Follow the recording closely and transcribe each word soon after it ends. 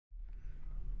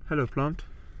Hello, plant.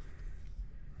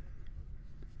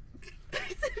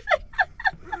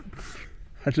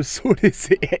 I just saw this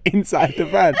inside the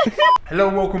van. Hello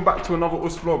and welcome back to another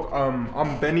US vlog.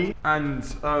 I'm Benny and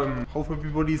hope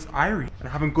everybody's irie and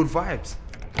having good vibes.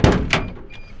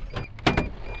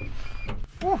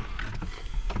 Woo.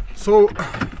 So,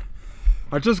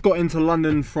 I just got into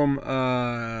London from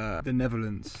the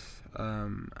Netherlands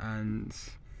and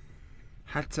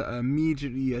had to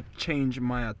immediately change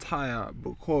my attire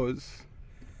because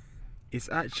it's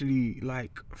actually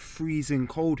like freezing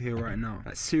cold here right now.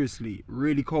 Like seriously,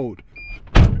 really cold.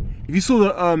 If you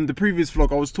saw the previous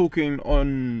vlog, I was talking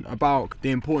on about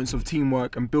the importance of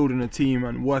teamwork and building a team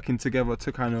and working together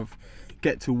to kind of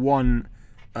get to one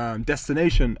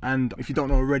destination. And if you don't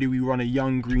know already, we run a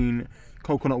young green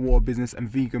coconut water business and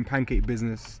vegan pancake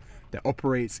business that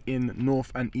operates in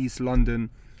North and East London,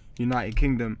 United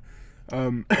Kingdom.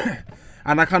 And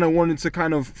I kind of wanted to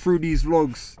kind of, through these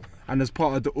vlogs and as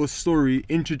part of the US story,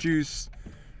 introduce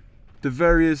the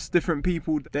various different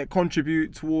people that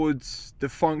contribute towards the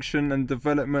function and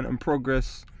development and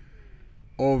progress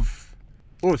of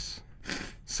us.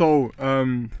 So,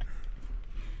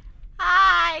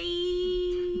 hi!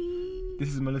 This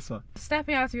is Melissa.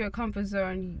 Stepping out of your comfort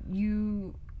zone,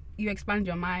 you expand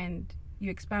your mind,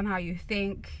 you expand how you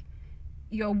think,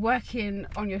 you're working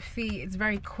on your feet, it's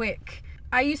very quick.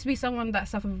 I used to be someone that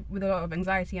suffered with a lot of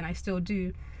anxiety, and I still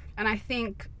do. And I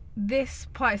think this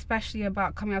part, especially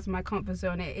about coming out of my comfort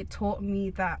zone, it taught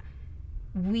me that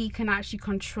we can actually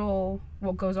control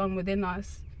what goes on within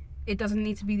us. It doesn't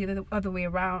need to be the other way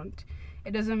around.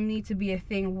 It doesn't need to be a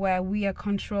thing where we are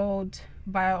controlled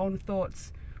by our own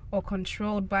thoughts or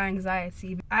controlled by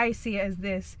anxiety. I see it as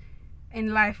this.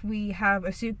 In life, we have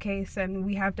a suitcase and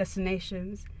we have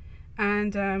destinations.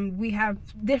 And we have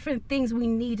different things we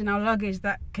need in our luggage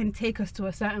that can take us to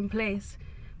a certain place.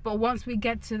 But once we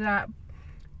get to that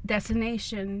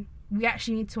destination, we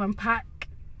actually need to unpack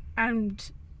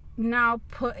and now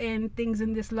put in things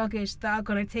in this luggage that are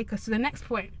going to take us to the next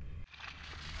point.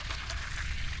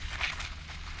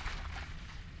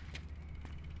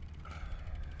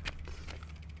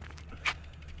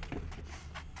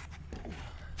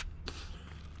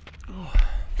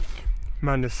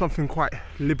 Man, there's something quite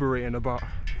liberating about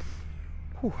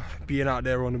being out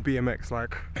there on a BMX.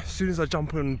 Like, as soon as I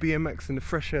jump on BMX in the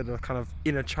fresh air, the kind of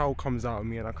inner child comes out of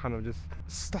me and I kind of just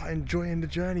start enjoying the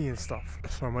journey and stuff.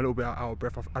 So I'm a little bit out of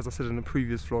breath. As I said in the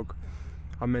previous vlog,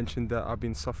 I mentioned that I've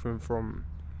been suffering from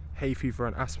hay fever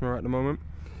and asthma at the moment.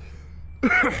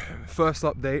 First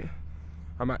update,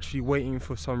 I'm actually waiting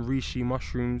for some reishi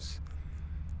mushrooms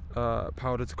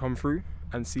powder to come through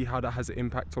and see how that has an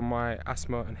impact on my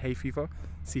asthma and hay fever.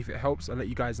 See if it helps. I'll let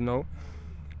you guys know.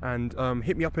 And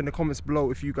hit me up in the comments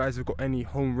below if you guys have got any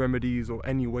home remedies or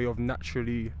any way of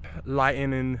naturally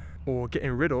lightening or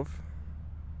getting rid of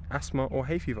asthma or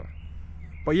hay fever.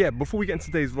 But yeah, before we get into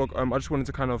today's vlog, I just wanted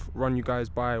to kind of run you guys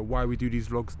by why we do these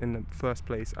vlogs in the first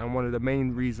place. And one of the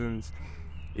main reasons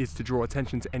is to draw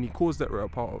attention to any cause that we're a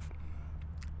part of.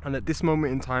 And at this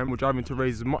moment in time, we're driving to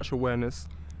raise as much awareness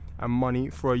and money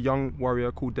for a young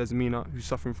warrior called Desmina who's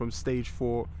suffering from stage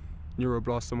 4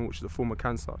 neuroblastoma, which is a form of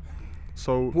cancer.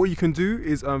 So what you can do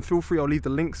is feel free, I'll leave the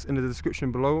links in the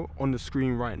description below on the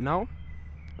screen right now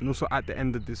and also at the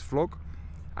end of this vlog.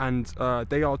 And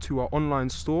they are to our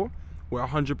online store where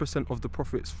 100% of the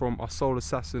profits from our Soul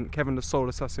Assassin, Kevin the Soul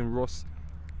Assassin Ross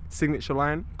signature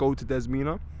line go to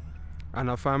Desmina and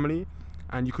her family.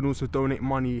 And you can also donate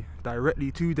money directly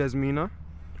to Desmina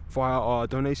via our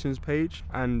donations page.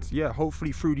 And yeah,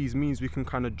 hopefully through these means we can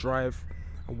kind of drive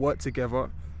and work together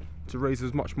to raise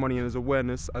as much money and as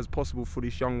awareness as possible for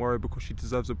this young warrior, because she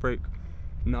deserves a break.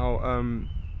 Now,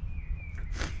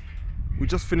 we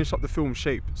just finished up the film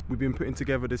Shape. We've been putting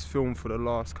together this film for the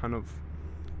last kind of,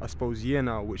 I suppose, year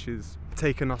now, which is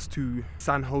taking us to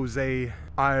San Jose,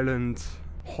 Ireland,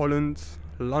 Holland,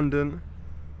 London.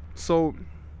 So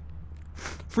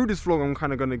through this vlog, I'm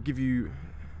kind of going to give you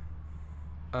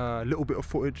a little bit of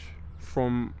footage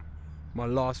from my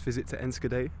last visit to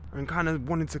Enschede, and kind of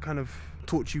wanted to kind of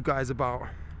talk to you guys about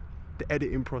the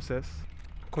editing process,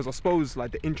 because I suppose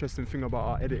like the interesting thing about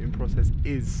our editing process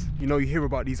is, you know, you hear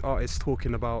about these artists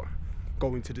talking about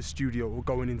going to the studio or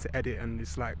going into edit and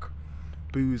it's like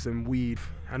booze and weed,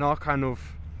 and our kind of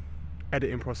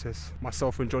editing process,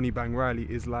 myself and Johnny Bang Riley,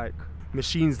 is like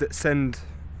machines that send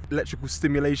electrical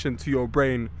stimulation to your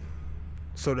brain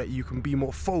so that you can be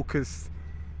more focused,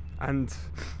 and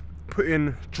put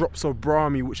in drops of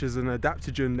Brahmi, which is an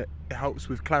adaptogen that helps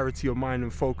with clarity of mind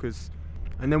and focus.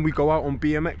 And then we go out on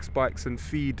BMX bikes and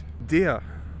feed deer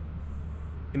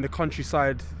in the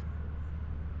countryside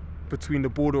between the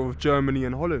border of Germany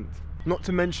and Holland. Not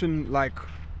to mention like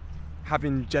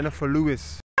having Jennifer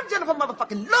Lewis. Jennifer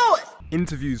motherfucking Lewis!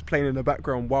 Interviews playing in the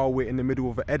background while we're in the middle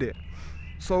of an edit.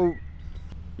 So,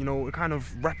 you know, kind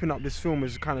of wrapping up this film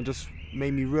has kind of just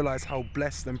made me realize how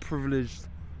blessed and privileged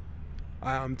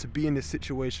I am to be in this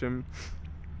situation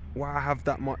where I have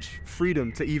that much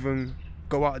freedom to even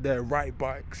go out there, ride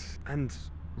bikes, and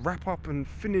wrap up and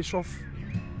finish off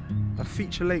a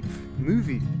feature-length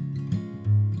movie.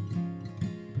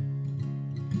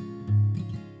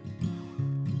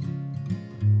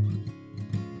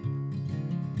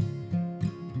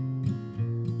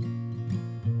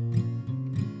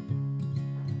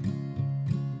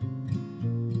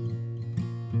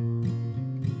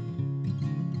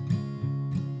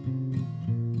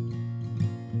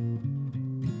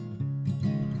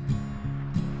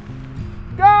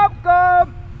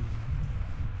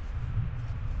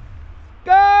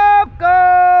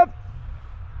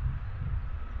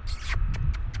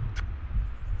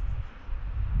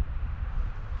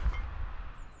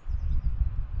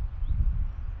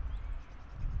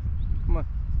 Come on.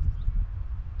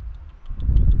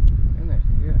 Isn't it?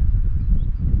 Yeah.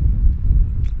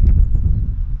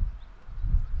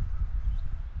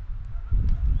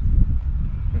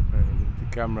 The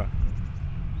camera.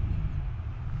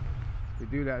 We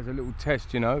do that as a little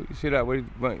test, you know. You see that where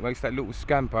it makes that little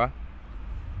scamper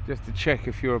just to check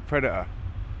if you're a predator.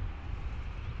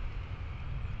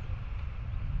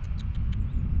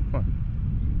 Come on.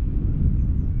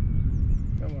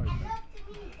 Don't worry. Then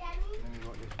we've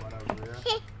got this one over here.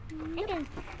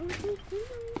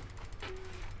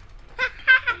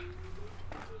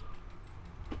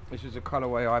 This is a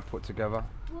colourway I put together.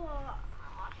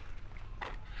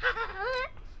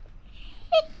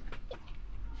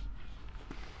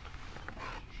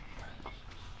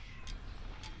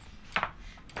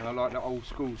 And I like the old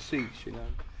school seats, you know.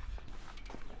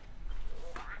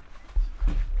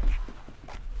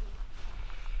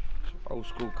 Old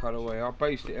school colourway. I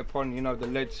based it upon, you know, the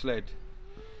lead sled.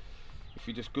 If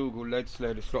you just Google lead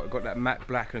sled, it's got that matte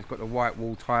black and it's got the white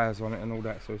wall tyres on it and all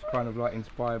that, so it's kind of like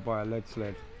inspired by a lead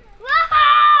sled.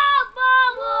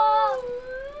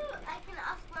 I can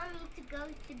ask Mommy to go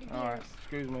to the Alright,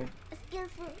 excuse me.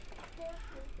 Excuse me.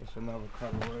 It's another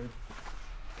colourway.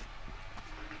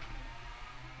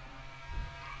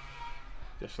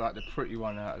 Just like the pretty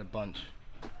one out of the bunch.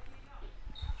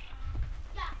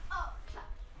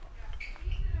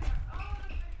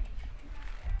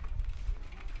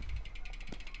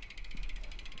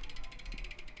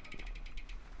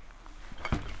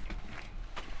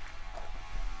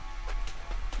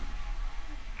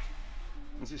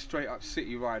 This is straight up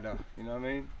city rider, you know what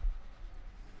I mean?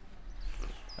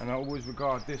 And I always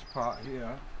regard this part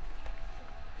here,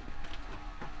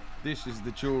 this is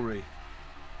the jewellery.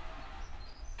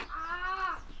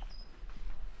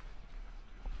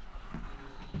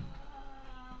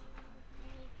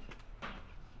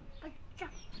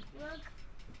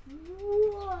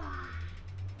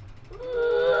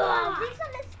 This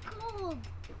one is cold.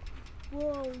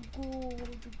 Whoa,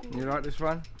 gold. You like this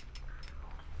one?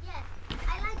 Yes,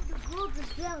 I like the gold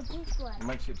as well, this one. It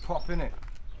makes it pop, innit?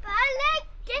 But I like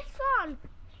this one.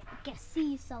 You can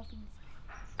see yourself inside.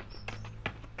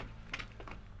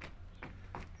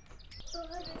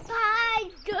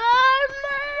 Spider-Man!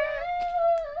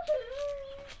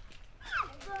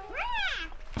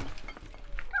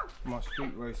 My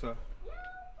street racer.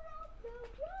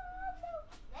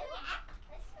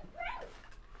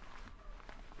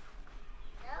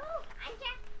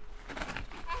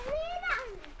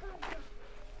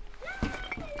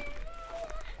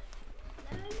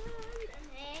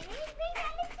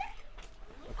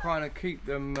 I kind of keep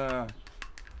them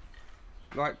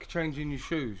like changing your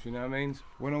shoes, you know what I mean?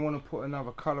 When I want to put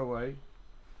another colourway,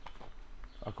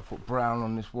 I could put brown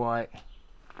on this white,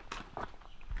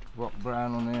 rock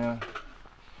brown on there.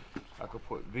 I could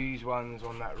put these ones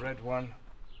on that red one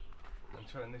and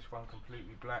turn this one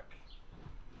completely black.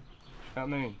 You know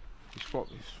what I mean? You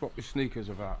swap your sneakers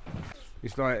about.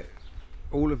 It's like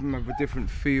all of them have a different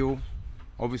feel,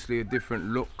 obviously a different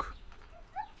look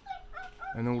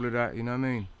and all of that, you know what I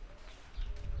mean?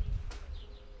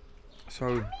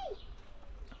 So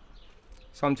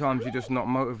sometimes you're just not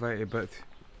motivated, but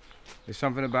there's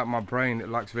something about my brain that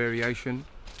likes variation.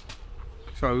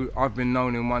 So I've been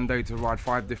known in one day to ride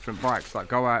 5 different bikes, like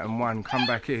go out in one, come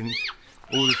back in,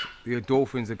 all the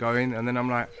endorphins are going, and then I'm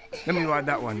like, let me ride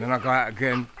that one. Then I go out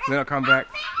again, then I come back,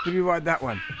 let me ride that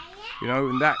one. You know,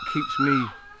 and that keeps me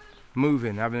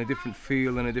moving, having a different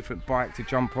feel and a different bike to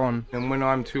jump on. And when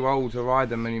I'm too old to ride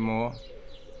them anymore,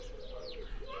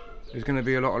 there's going to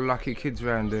be a lot of lucky kids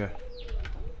around here.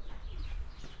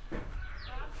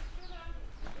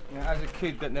 Now, as a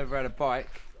kid that never had a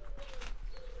bike,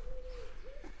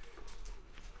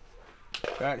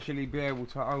 to actually be able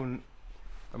to own,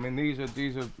 I mean, these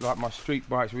are like my street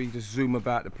bikes where you just zoom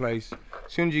about the place.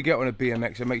 As soon as you get on a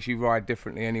BMX, it makes you ride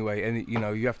differently anyway, and you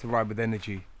know, you have to ride with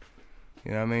energy.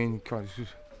 You know what I mean? You can't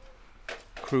just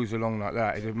cruise along like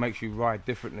that. It makes you ride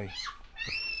differently.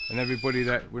 And everybody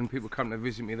that, when people come to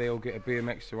visit me, they all get a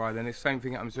BMX to ride, and the same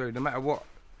thing happens to them. No matter what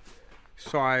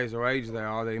size or age they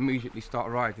are, they immediately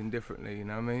start riding differently, you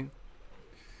know what I mean?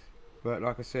 But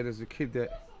like I said, as a kid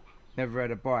that never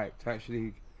had a bike, to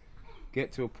actually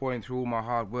get to a point through all my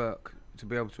hard work to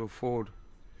be able to afford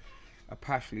a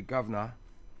Pashley Governor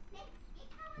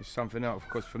is something else.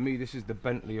 Because for me, this is the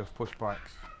Bentley of push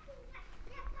bikes.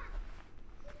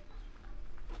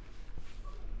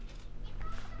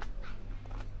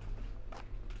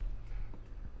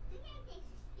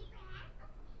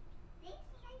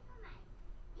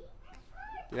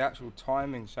 The actual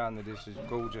timing sound of this is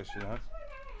gorgeous, you know.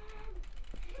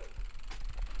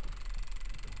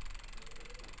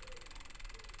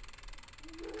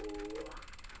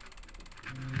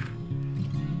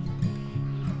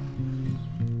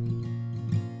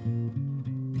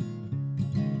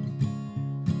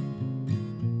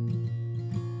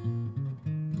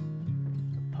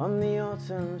 On the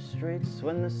autumn streets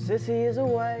when the city is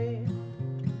away,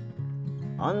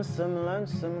 on some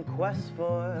lonesome quest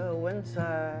for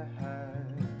winter,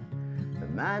 the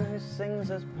man who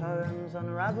sings us poems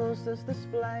unravels this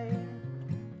display,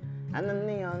 and the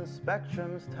neon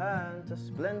spectrums turn to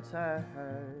splinters.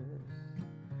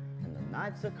 And the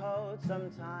nights are cold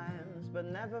sometimes, but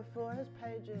never for his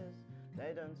pages,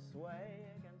 they don't sway.